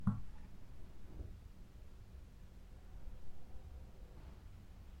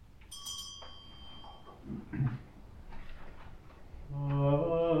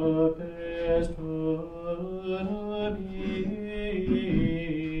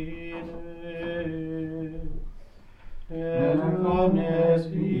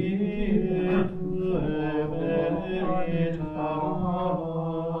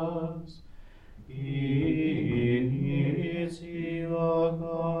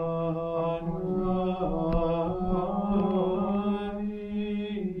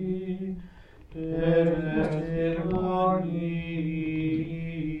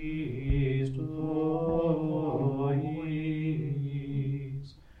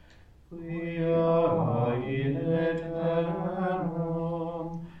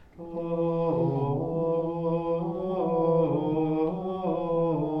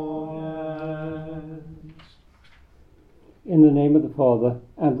Father,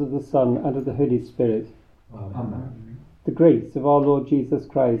 and of the Son, and of the Holy Spirit. Amen. The grace of our Lord Jesus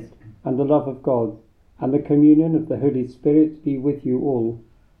Christ, and the love of God, and the communion of the Holy Spirit be with you all.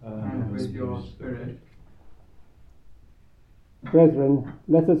 And with your spirit. Brethren,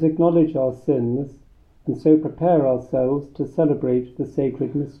 let us acknowledge our sins, and so prepare ourselves to celebrate the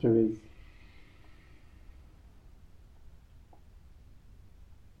sacred mysteries.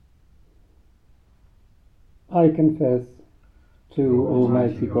 I confess to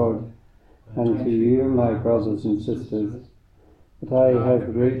Almighty God, and to you, my brothers and sisters, that I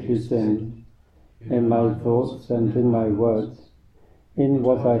have greatly sinned in my thoughts and in my words, in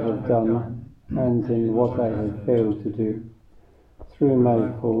what I have done and in what I have failed to do, through my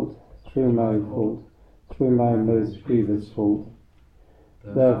fault, through my most grievous fault.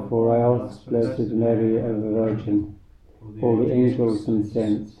 Therefore I ask Blessed Mary, ever Virgin, all the angels and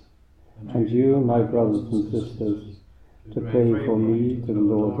saints, and you, my brothers and sisters, to pray for me to the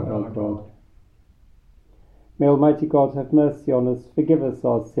Lord our God. May Almighty God have mercy on us, forgive us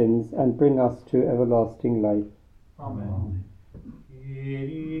our sins, and bring us to everlasting life. Amen.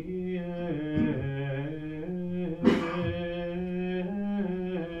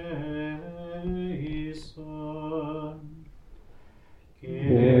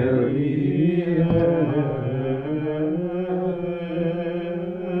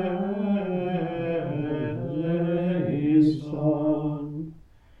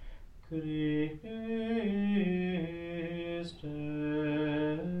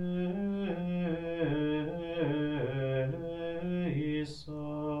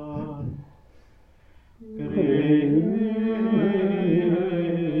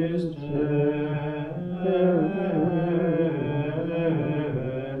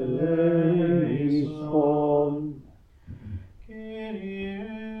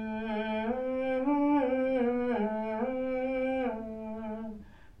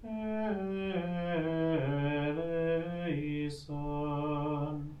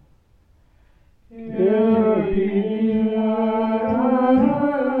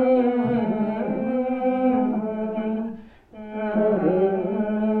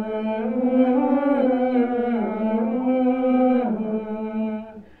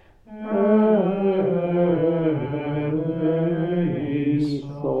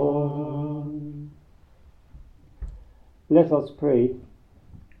 Let us pray.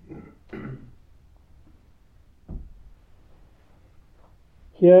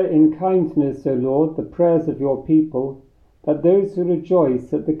 Hear in kindness, O Lord, the prayers of your people, that those who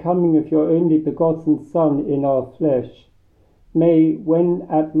rejoice at the coming of your only begotten Son in our flesh may, when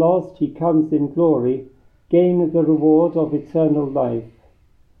at last he comes in glory, gain the reward of eternal life.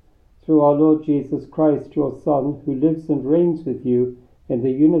 Through our Lord Jesus Christ, your Son, who lives and reigns with you in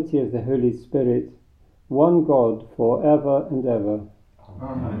the unity of the Holy Spirit, one God, for ever and ever.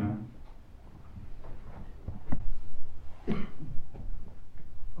 Amen.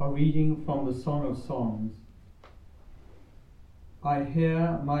 A reading from the Song of Songs. I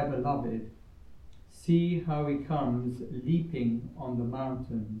hear my beloved. See how he comes leaping on the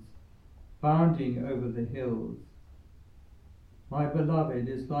mountains, bounding over the hills. My beloved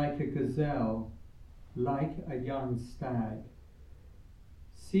is like a gazelle, like a young stag.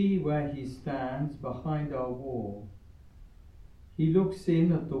 See where he stands behind our wall. He looks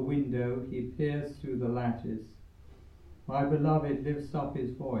in at the window, he peers through the lattice. My beloved lifts up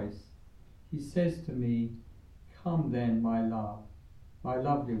his voice. He says to me, come then, my love, my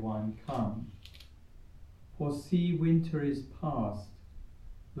lovely one, come. For see, winter is past,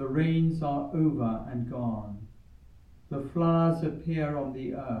 the rains are over and gone. The flowers appear on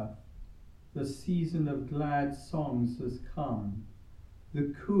the earth, the season of glad songs has come.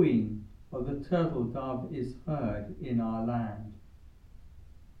 The cooing of the turtle dove is heard in our land.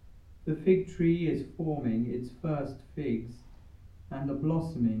 The fig tree is forming its first figs, and the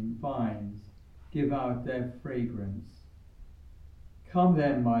blossoming vines give out their fragrance. Come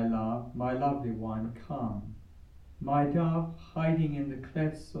then, my love, my lovely one, come. My dove, hiding in the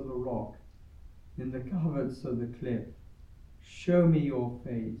clefts of the rock, in the coverts of the cliff, show me your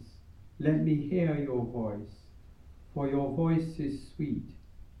face, let me hear your voice, for your voice is sweet,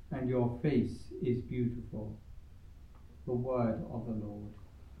 and your face is beautiful. The word of the Lord.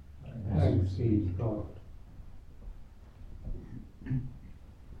 Thanks be to God.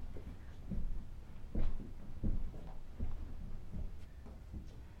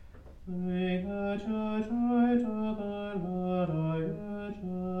 Bring a joy to the Lord, our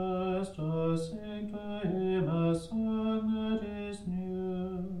justice, sing to him a song that is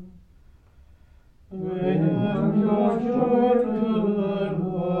new. Bring a joy to the Lord,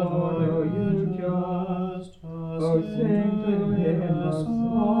 our justice, sing to him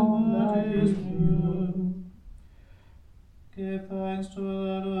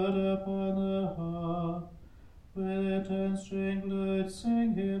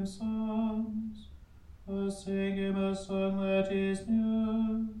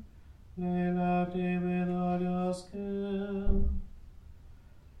you. Lay lightly with all your skill.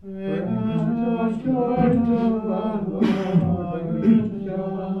 Bring out your joy to the Lord, are you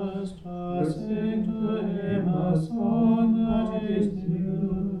just? Sing to him a song that is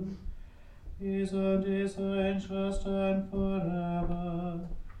new. His hand is ancient and forever,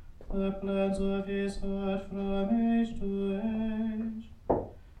 the plans of his heart from age to age.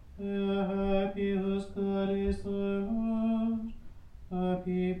 They are happy whose God is the Lord, the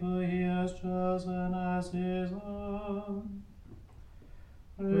people he has chosen as his own.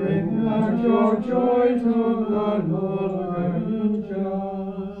 Bring out your joy to the Lord, are you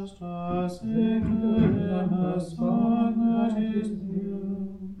just? Sing to him a song that is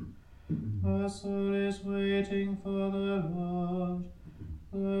new. My soul is waiting for the Lord.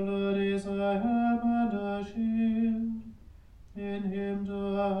 The Lord is a help and a shield. In him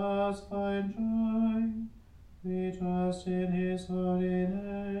do our hearts find joy. We trust in his holy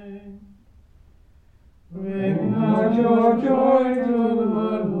name. Bring out your joy to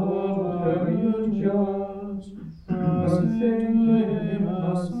the Lord, are you just? Sing to him a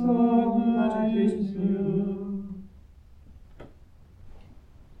song that is new.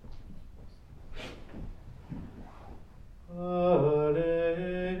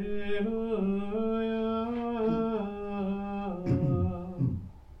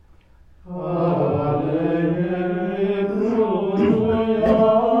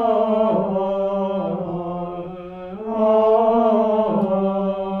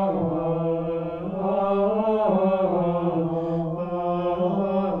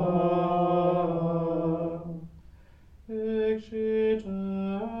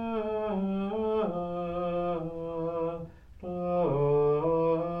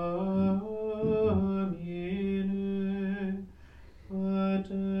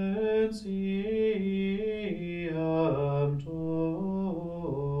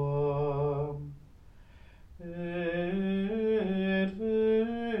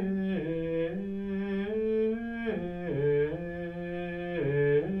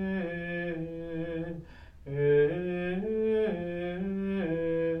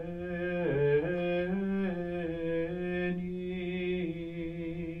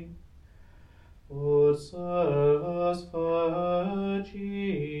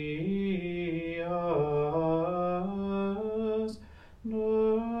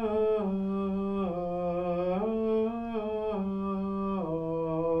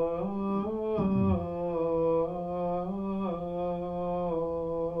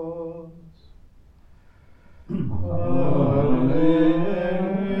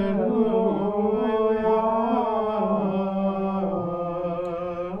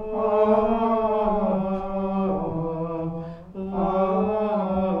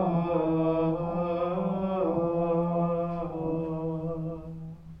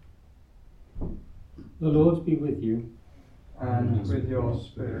 The Lord be with you. And with your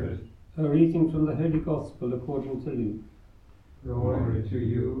spirit. A reading from the Holy Gospel according to Luke. Glory to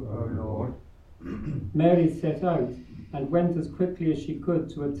you, O Lord. Mary set out and went as quickly as she could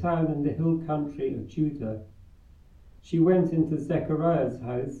to a town in the hill country of Judah. She went into Zechariah's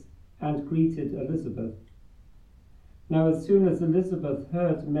house and greeted Elizabeth. Now as soon as Elizabeth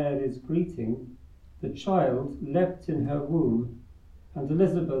heard Mary's greeting, the child leapt in her womb, and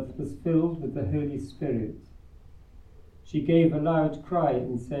Elizabeth was filled with the Holy Spirit. She gave a loud cry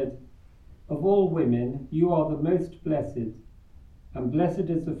and said, "Of all women you are the most blessed, and blessed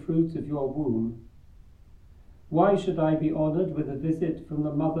is the fruit of your womb. Why should I be honoured with a visit from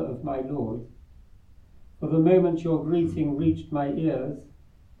the mother of my Lord? For the moment your greeting reached my ears,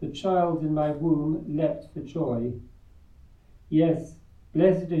 the child in my womb leapt for joy. Yes,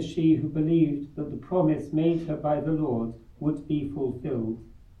 blessed is she who believed that the promise made her by the Lord would be fulfilled."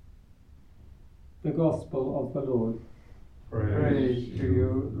 The Gospel of the Lord. Praise to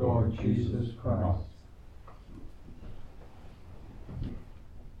you, Lord Jesus Christ.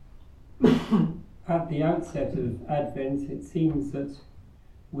 At the outset of Advent, it seems that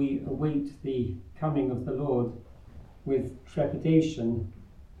we await the coming of the Lord with trepidation,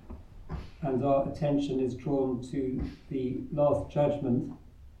 and our attention is drawn to the Last Judgment,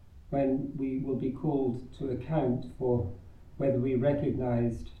 when we will be called to account for whether we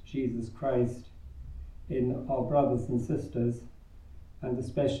recognized Jesus Christ in our brothers and sisters, and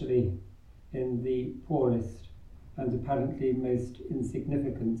especially in the poorest and apparently most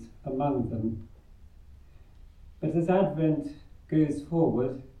insignificant among them. But as Advent goes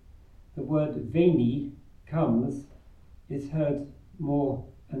forward, the word veni, comes, is heard more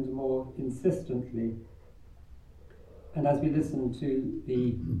and more insistently. And as we listen to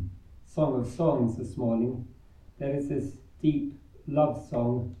the Song of Songs this morning, there is this deep love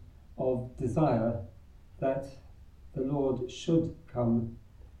song of desire that the Lord should come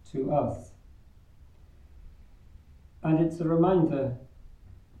to us. And it's a reminder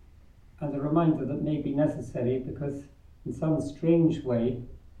that may be necessary because in some strange way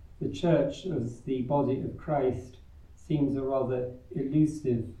the church as the body of Christ seems a rather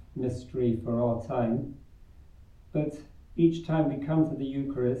elusive mystery for our time. But each time we come to the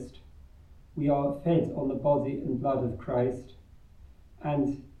Eucharist, we are fed on the body and blood of Christ,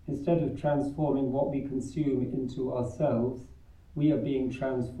 and instead of transforming what we consume into ourselves, we are being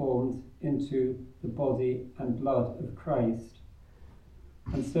transformed into the body and blood of Christ.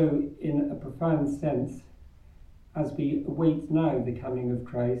 And so, in a profound sense, as we await now the coming of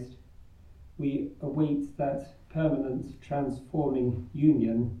Christ, we await that permanent transforming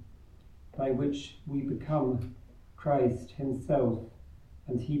union by which we become Christ himself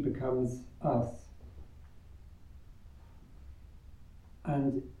and he becomes us.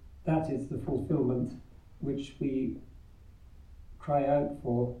 And that is the fulfillment which we cry out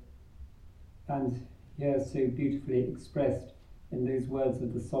for, and here so beautifully expressed in those words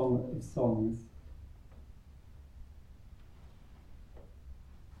of the Song of Songs.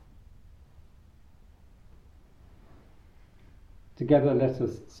 Together let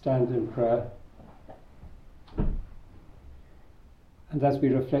us stand in prayer. And as we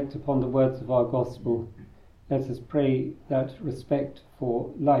reflect upon the words of our Gospel, let us pray that respect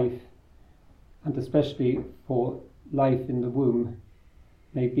for life, and especially for life in the womb,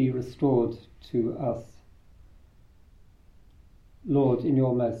 may be restored to us. Lord, in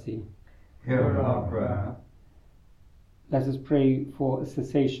your mercy, hear our prayer. Let us pray for a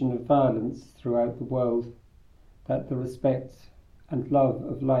cessation of violence throughout the world, that the respect and love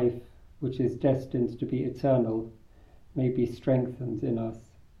of life, which is destined to be eternal, may be strengthened in us.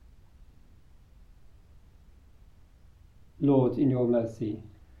 Lord, in your mercy,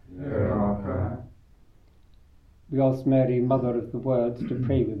 hear our prayer. We ask Mary, Mother of the Word, to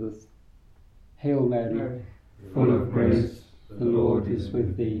pray with us. Hail Mary, full of grace, the Lord is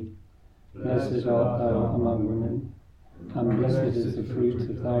with thee. Blessed art thou among women, and blessed is the fruit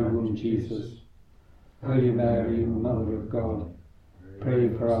of thy womb, Jesus. Holy Mary, Mother of God, pray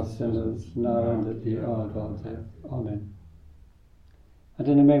for us sinners, now and at the hour of our death. Amen. And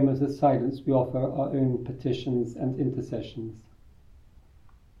in a moment of silence we offer our own petitions and intercessions.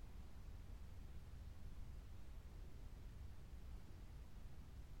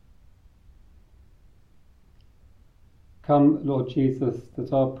 Come, Lord Jesus,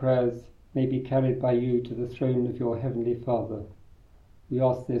 that our prayers may be carried by you to the throne of your heavenly Father. We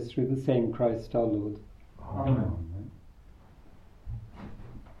ask this through the same Christ our Lord. Amen.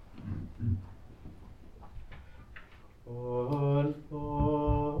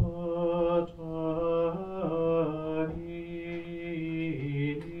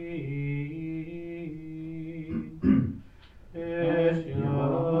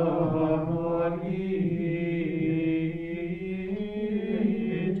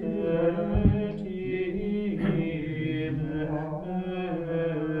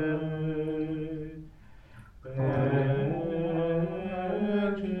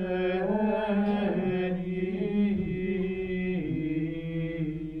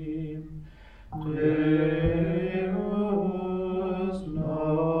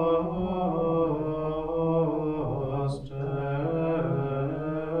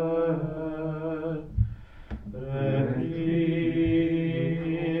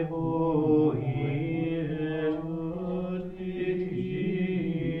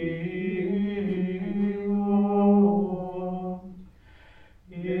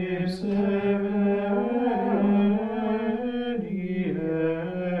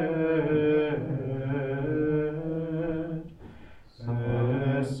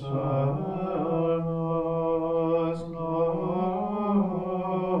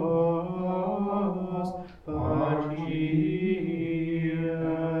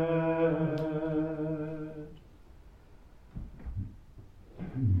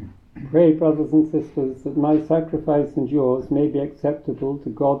 Pray, brothers and sisters, that my sacrifice and yours may be acceptable to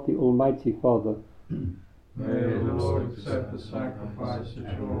God the Almighty Father. May the Lord accept the sacrifice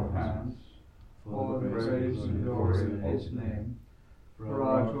at your hands, for the praise and glory of his name, for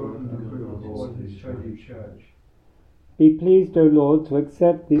our good and the good of all his holy church. Be pleased, O Lord, to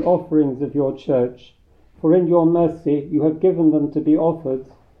accept the offerings of your church, for in your mercy you have given them to be offered,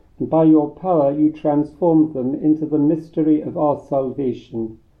 and by your power you transformed them into the mystery of our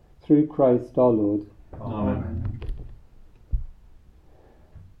salvation, through Christ our Lord. Amen.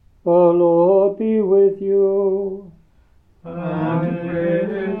 The Lord be with you. And with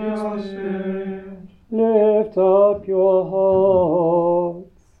your spirit. Lift up your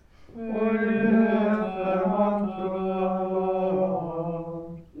hearts. We lift them unto the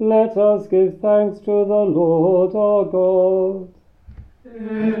Lord. Let us give thanks to the Lord our God.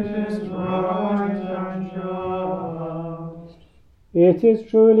 It is right and just. It is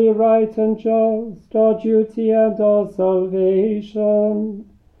truly right and just, our duty and our salvation,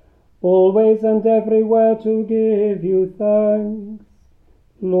 always and everywhere to give you thanks.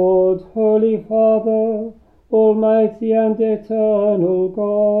 Lord, Holy Father, Almighty and eternal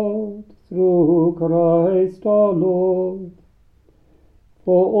God, through Christ our Lord.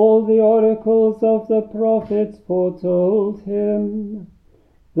 For all the oracles of the prophets foretold him.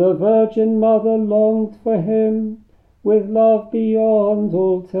 The Virgin Mother longed for him with love beyond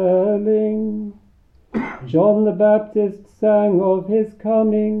all telling. John the Baptist sang of his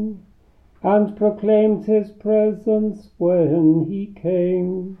coming and proclaimed his presence when he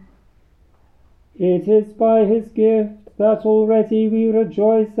came. It is by his gift that already we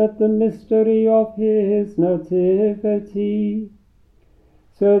rejoice at the mystery of his nativity,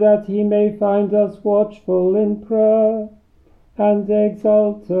 so that he may find us watchful in prayer and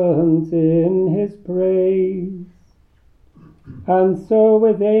exultant in his praise. And so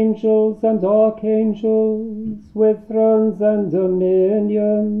with angels and archangels, with thrones and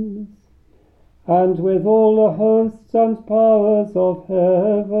dominions, and with all the hosts and powers of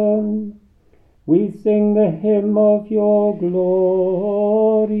heaven, we sing the hymn of your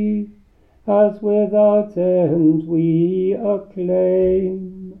glory, as without end we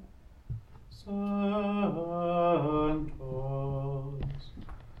acclaim. Sanctus,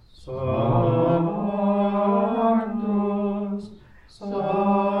 Sanctus, Sanctus,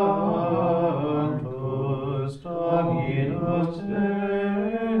 Dominus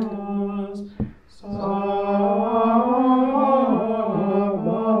Deus, Sabaoth,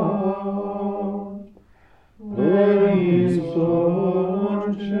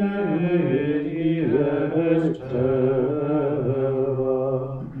 benedictus celi et terra,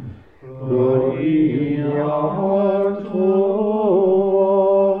 gloria tua,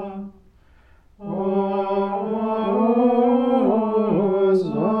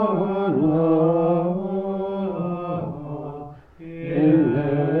 Hosanna in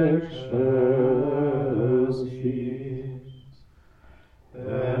excelsis,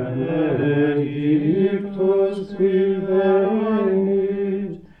 benedictus qui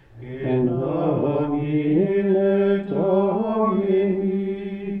venit in nomine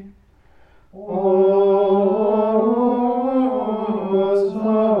Domini, Hosanna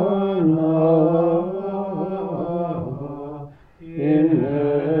in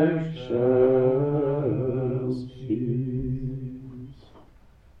excelsis.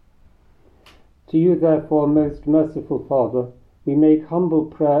 To you, therefore, most merciful Father, we make humble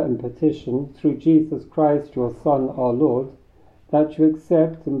prayer and petition through Jesus Christ, your Son, our Lord, that you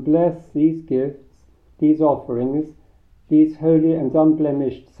accept and bless these gifts, these offerings, these holy and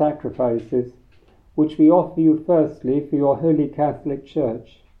unblemished sacrifices, which we offer you firstly for your Holy Catholic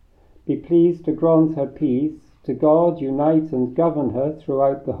Church. Be pleased to grant her peace, to guard, unite and govern her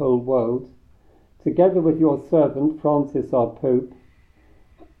throughout the whole world, together with your servant Francis our Pope,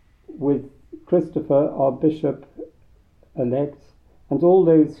 with Christopher our Bishop-elect, and all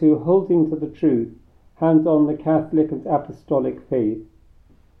those who, holding to the truth, hand on the Catholic and Apostolic faith.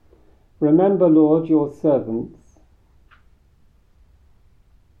 Remember, Lord, your servants,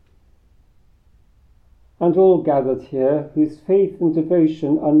 and all gathered here, whose faith and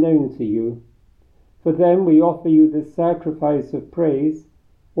devotion are known to you. For them we offer you this sacrifice of praise,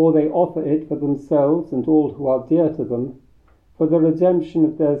 or they offer it for themselves and all who are dear to them, for the redemption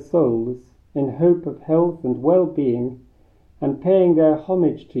of their souls, in hope of health and well-being, and paying their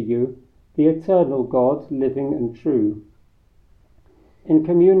homage to you, the eternal God, living and true. In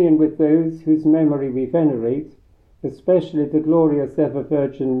communion with those whose memory we venerate, especially the glorious ever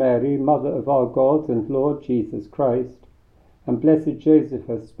Virgin Mary, Mother of our God and Lord Jesus Christ, and blessed Joseph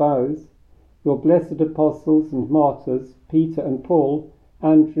her spouse, your blessed apostles and martyrs, Peter and Paul,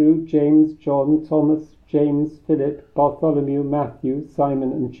 Andrew, James, John, Thomas, James, Philip, Bartholomew, Matthew,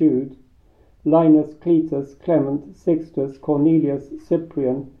 Simon and Jude, Linus, Cletus, Clement, Sixtus, Cornelius,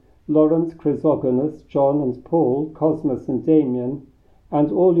 Cyprian, Lawrence, Chrysogonus, John and Paul, Cosmas and Damian,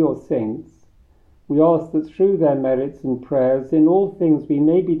 and all your saints, we ask that through their merits and prayers in all things we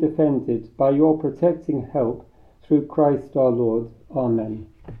may be defended by your protecting help through Christ our Lord. Amen.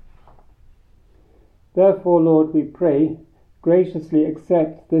 Therefore, Lord, we pray, graciously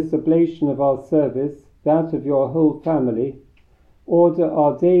accept this oblation of our service, that of your whole family, order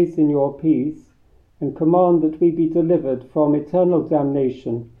our days in your peace, and command that we be delivered from eternal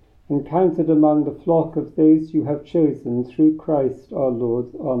damnation and counted among the flock of those you have chosen through Christ our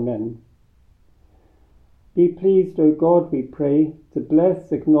Lord. Amen. Be pleased, O God, we pray, to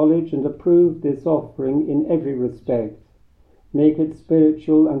bless, acknowledge, and approve this offering in every respect. Make it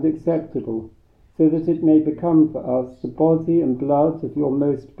spiritual and acceptable, so that it may become for us the body and blood of your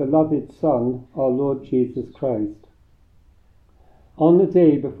most beloved Son, our Lord Jesus Christ. On the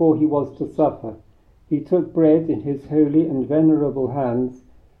day before he was to suffer, he took bread in his holy and venerable hands,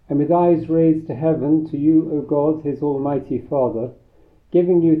 and with eyes raised to heaven to you, O God, his almighty Father,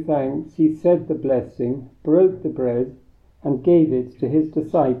 giving you thanks, he said the blessing, broke the bread, and gave it to his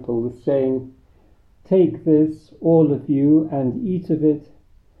disciples, saying, "Take this, all of you, and eat of it,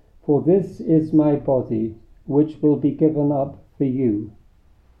 for this is my body, which will be given up for you."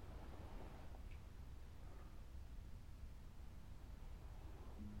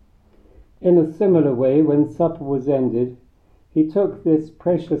 In a similar way, when supper was ended, he took this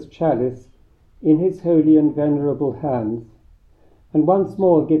precious chalice in his holy and venerable hands, and once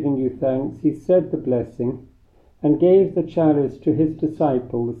more giving you thanks, he said the blessing, and gave the chalice to his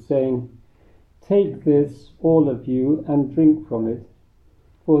disciples, saying, "Take this, all of you, and drink from it,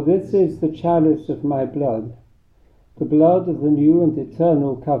 for this is the chalice of my blood, the blood of the new and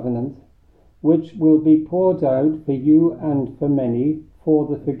eternal covenant, which will be poured out for you and for many for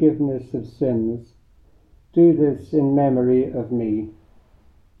the forgiveness of sins. Do this in memory of me."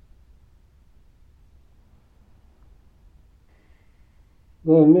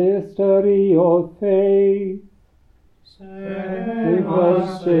 The mystery of faith. Save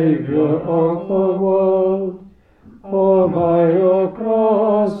us, Saviour of the world, for by your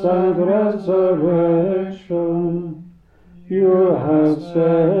cross and resurrection you have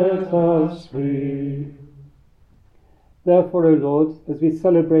set us free. Therefore, O Lord, as we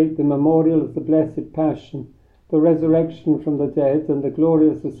celebrate the memorial of the Blessed Passion, the resurrection from the dead, and the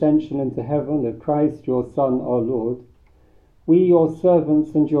glorious ascension into heaven of Christ your Son, our Lord, we, your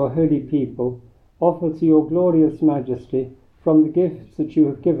servants and your holy people, offer to your glorious majesty, from the gifts that you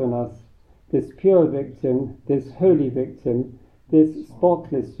have given us, this pure victim, this holy victim, this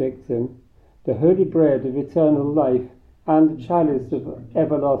spotless victim, the holy bread of eternal life, and the chalice of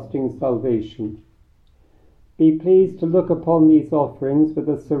everlasting salvation. Be pleased to look upon these offerings with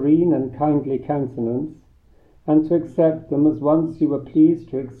a serene and kindly countenance, and to accept them as once you were pleased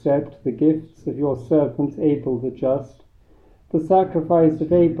to accept the gifts of your servant Abel the just, the sacrifice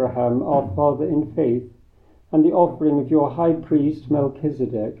of Abraham our father in faith, and the offering of your high priest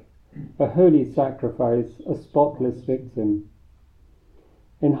Melchizedek, a holy sacrifice, a spotless victim.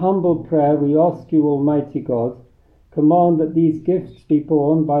 In humble prayer we ask you, Almighty God, command that these gifts be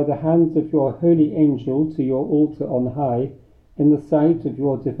borne by the hands of your holy angel to your altar on high, in the sight of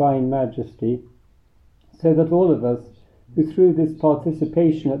your divine majesty, so that all of us, who through this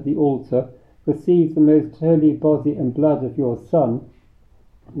participation at the altar receive the most holy body and blood of your Son,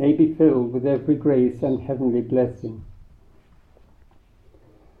 may be filled with every grace and heavenly blessing.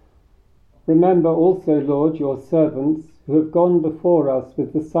 Remember also, Lord, your servants who have gone before us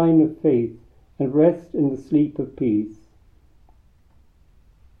with the sign of faith, and rest in the sleep of peace.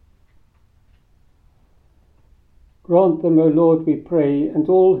 Grant them, O Lord, we pray, and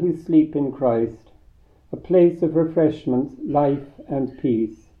all who sleep in Christ, a place of refreshment, life, and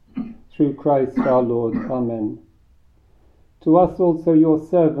peace. Through Christ our Lord. Amen. To us also, your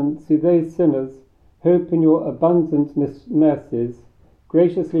servants, who though sinners, hope in your abundant mercies,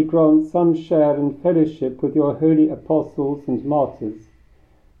 graciously grant some share and fellowship with your holy apostles and martyrs,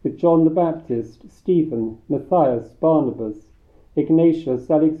 with John the Baptist, Stephen, Matthias, Barnabas,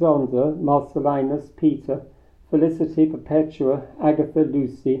 Ignatius, Alexander, Marcellinus, Peter, Felicity, Perpetua, Agatha,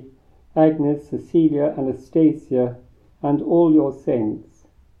 Lucy, Agnes, Cecilia, Anastasia, and all your saints.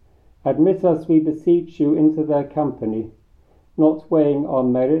 Admit us, we beseech you, into their company, not weighing our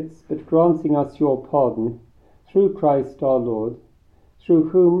merits, but granting us your pardon, through Christ our Lord, through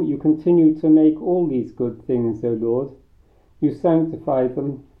whom you continue to make all these good things, O Lord. You sanctify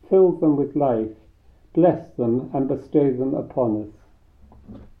them, fill them with life, bless them, and bestow them upon us.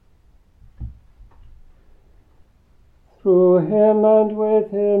 Through him, and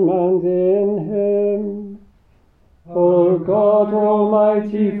with him, and in him, O God,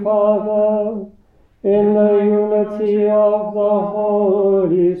 Almighty Father, in the unity of the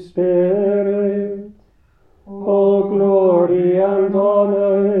Holy Spirit, all glory and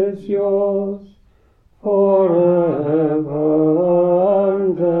honor is yours, forever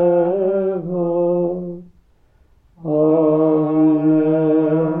and ever. Amen.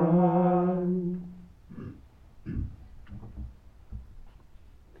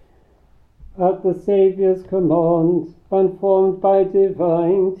 At the Saviour's command, and formed by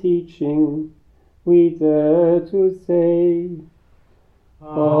divine teaching, we dare to say,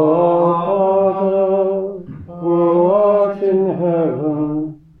 Our Father, who art in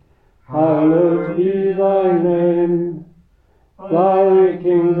heaven, hallowed be thy name. Thy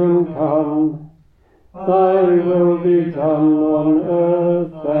kingdom come, thy will be done on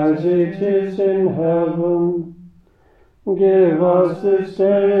earth as it is in heaven. Give us this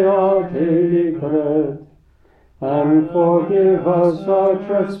day our daily bread, and forgive us our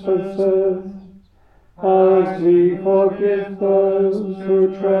trespasses, as we forgive those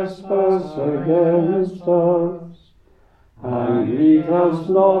who trespass against us. And lead us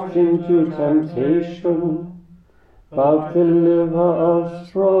not into temptation, but deliver us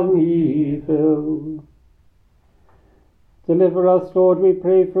from evil. Deliver us, Lord, we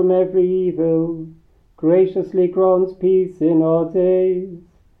pray, from every evil. Graciously grant peace in our days,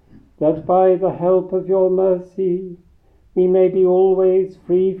 that by the help of your mercy we may be always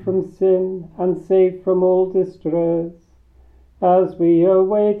free from sin and safe from all distress, as we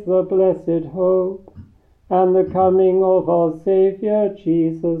await the blessed hope and the coming of our Saviour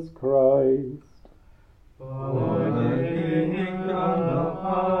Jesus Christ. For the kingdom, the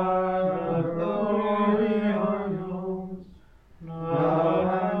power, and the glory are yours, now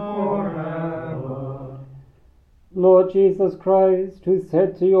and forever. Lord Jesus Christ, who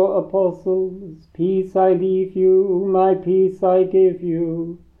said to your apostles, Peace I leave you, my peace I give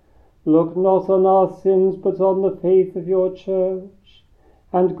you, look not on our sins, but on the faith of your church,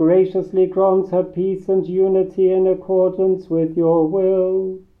 and graciously grant her peace and unity in accordance with your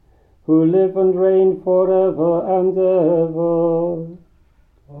will, who live and reign forever and ever.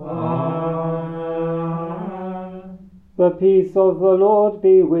 Amen. The peace of the Lord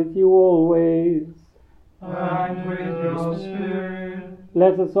be with you always. And with your spirit.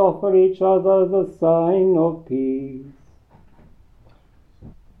 Let us offer each other the sign of peace.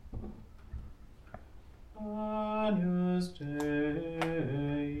 Agnus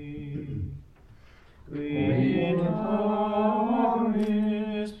Dei, qui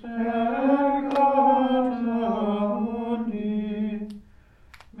dormis peccata mundi,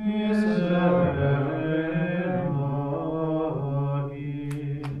 miserere nobis.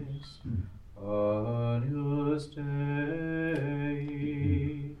 Agnus Dei,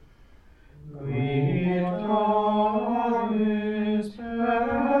 qui dormis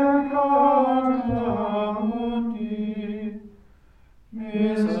peccata mundi,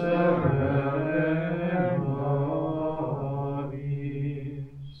 miserere nobis.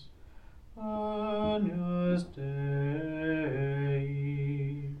 Agnus Dei,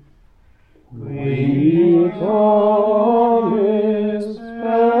 qui dormis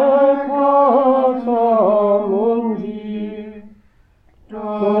peccata mundi,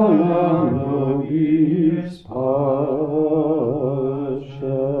 dona nobis pacem.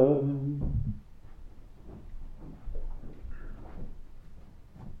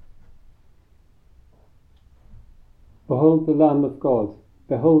 Behold the Lamb of God.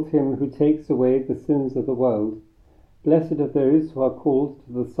 Behold him who takes away the sins of the world. Blessed are those who are called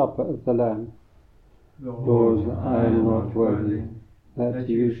to the supper of the Lamb. Lord, I am not worthy that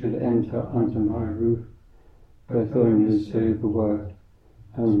you should enter under my roof, but only say the word,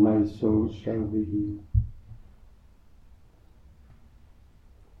 and my soul shall be healed.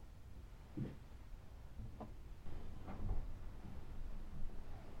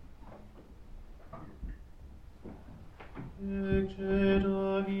 Ecce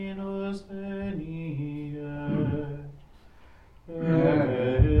Dominus veniet,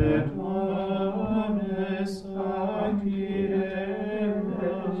 et omnes sancti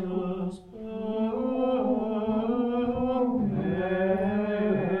eius convero,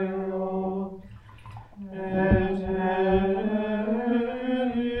 et erit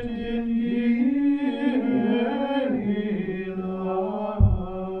in illa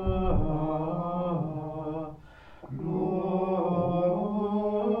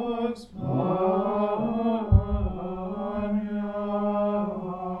lux magna.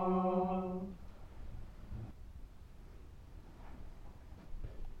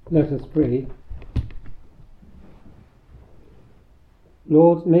 Let us pray.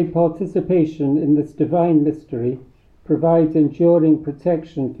 Lord, may participation in this divine mystery provide enduring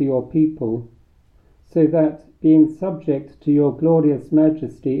protection for your people, so that, being subject to your glorious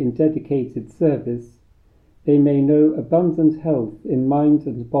majesty in dedicated service, they may know abundant health in mind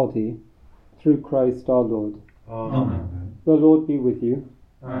and body, through Christ our Lord. Amen. The Lord be with you.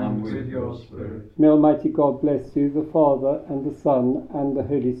 And with your spirit. May Almighty God bless you, the Father, and the Son, and the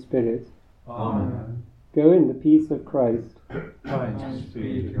Holy Spirit. Amen. Go in the peace of Christ. Thanks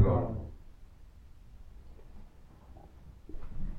be to God.